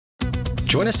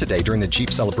Join us today during the Jeep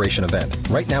Celebration event.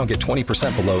 Right now, get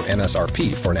 20% below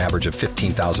MSRP for an average of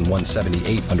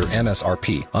 $15,178 under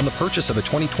MSRP on the purchase of a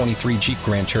 2023 Jeep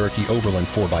Grand Cherokee Overland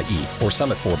 4xE or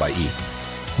Summit 4xE.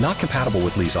 Not compatible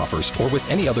with lease offers or with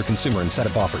any other consumer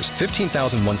incentive offers.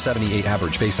 $15,178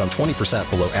 average based on 20%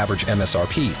 below average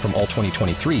MSRP from all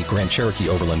 2023 Grand Cherokee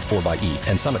Overland 4xE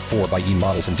and Summit 4xE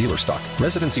models in dealer stock.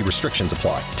 Residency restrictions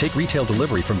apply. Take retail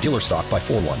delivery from dealer stock by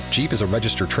 4/1. Jeep is a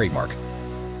registered trademark.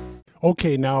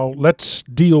 Okay, now let's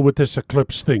deal with this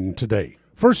eclipse thing today.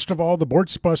 First of all, the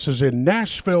Bortz Bus is in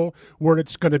Nashville, where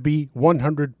it's going to be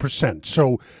 100%.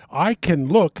 So I can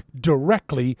look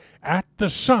directly at the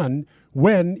sun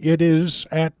when it is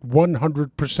at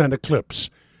 100% eclipse.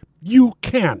 You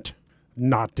can't.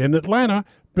 Not in Atlanta,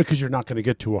 because you're not going to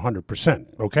get to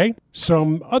 100%, okay?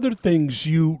 Some other things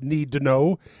you need to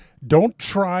know. Don't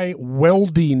try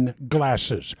welding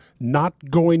glasses.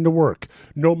 Not going to work.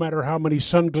 No matter how many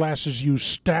sunglasses you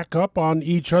stack up on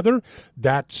each other,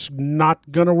 that's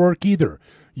not going to work either.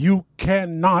 You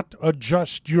cannot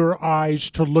adjust your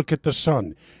eyes to look at the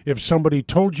sun. If somebody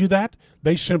told you that,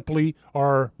 they simply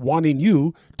are wanting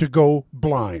you to go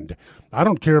blind. I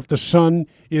don't care if the sun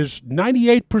is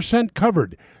 98%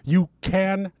 covered. You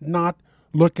cannot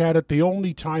look at it. The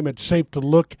only time it's safe to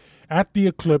look at the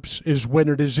eclipse is when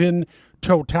it is in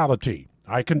totality.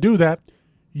 I can do that.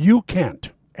 You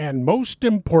can't. And most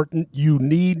important, you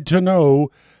need to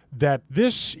know that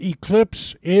this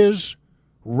eclipse is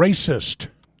racist.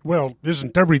 Well,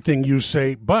 isn't everything you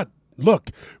say, but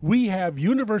look, we have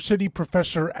University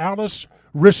Professor Alice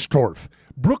Ristorf,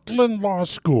 Brooklyn Law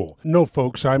School. No,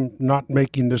 folks, I'm not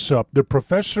making this up. The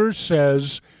professor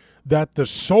says that the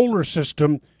solar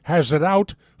system has it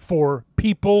out for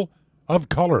people of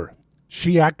color.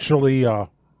 She actually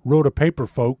wrote a paper,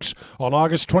 folks. On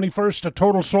August 21st, a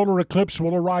total solar eclipse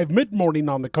will arrive mid-morning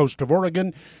on the coast of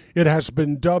Oregon. It has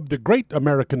been dubbed the Great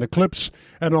American Eclipse,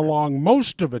 and along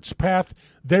most of its path,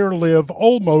 there live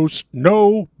almost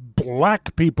no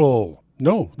black people.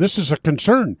 No, this is a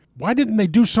concern. Why didn't they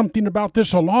do something about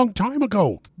this a long time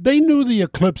ago? They knew the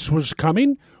eclipse was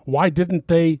coming. Why didn't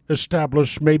they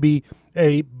establish maybe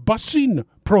a busing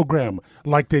program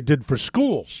like they did for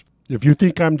schools? If you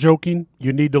think I'm joking,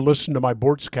 you need to listen to my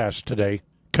Bortzcast today.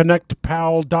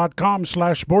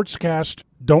 ConnectPal.com/Bortzcast.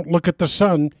 Don't look at the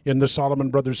sun in the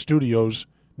Solomon Brothers Studios.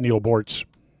 Neil Bortz.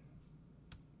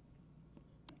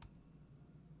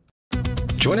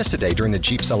 Join us today during the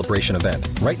Jeep Celebration event.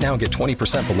 Right now, get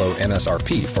 20% below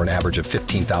MSRP for an average of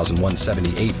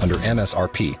 $15,178 under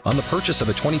MSRP on the purchase of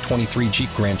a 2023 Jeep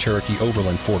Grand Cherokee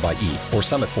Overland 4xE or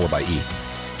Summit 4xE.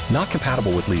 Not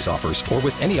compatible with lease offers or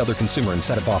with any other consumer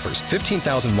incentive offers.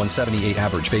 $15,178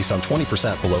 average based on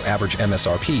 20% below average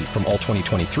MSRP from all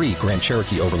 2023 Grand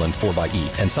Cherokee Overland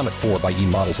 4xE and Summit 4xE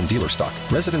models in dealer stock.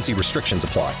 Residency restrictions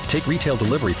apply. Take retail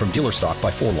delivery from dealer stock by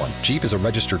 4/1. Jeep is a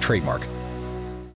registered trademark.